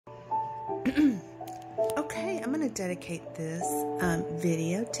Okay, I'm going to dedicate this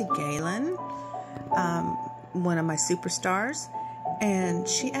video to Gaylin, one of my superstars, and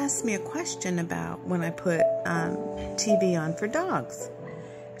she asked me a question about when I put TV on for dogs.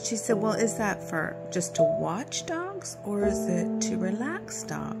 She said, well, is that for just to watch dogs or is it to relax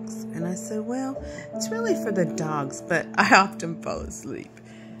dogs? And I said, well, it's really for the dogs, but I often fall asleep.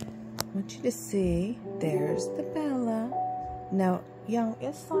 I want you to see, there's the Bella. Now, y'all,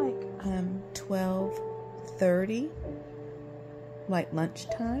 it's like 12:30, like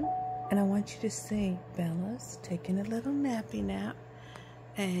lunchtime, and I want you to see Bella's taking a little nappy nap,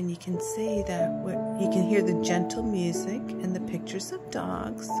 and you can see that you can hear the gentle music and the pictures of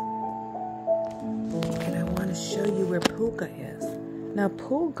dogs. And I want to show you where Pooga is. Now,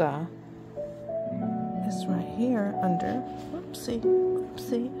 Pooga is right here under, oopsie.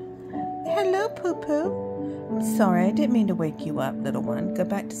 Hello, Poo-Poo. I'm sorry, I didn't mean to wake you up, little one. Go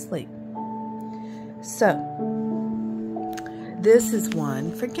back to sleep. So, this is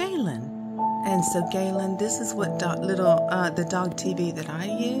one for Gaylin. And so, Gaylin, this is what the dog TV that I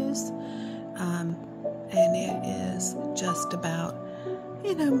use. And it is just about,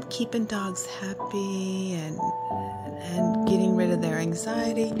 keeping dogs happy and getting rid of their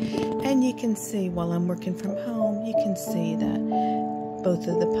anxiety. And you can see, while I'm working from home, you can see that both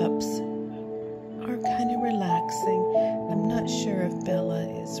of the pups are kind of relaxing. I'm not sure if Bella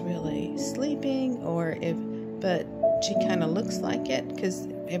is really sleeping but she kind of looks like it because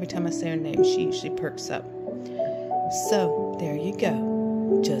every time I say her name, she usually perks up. So there you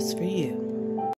go, just for you.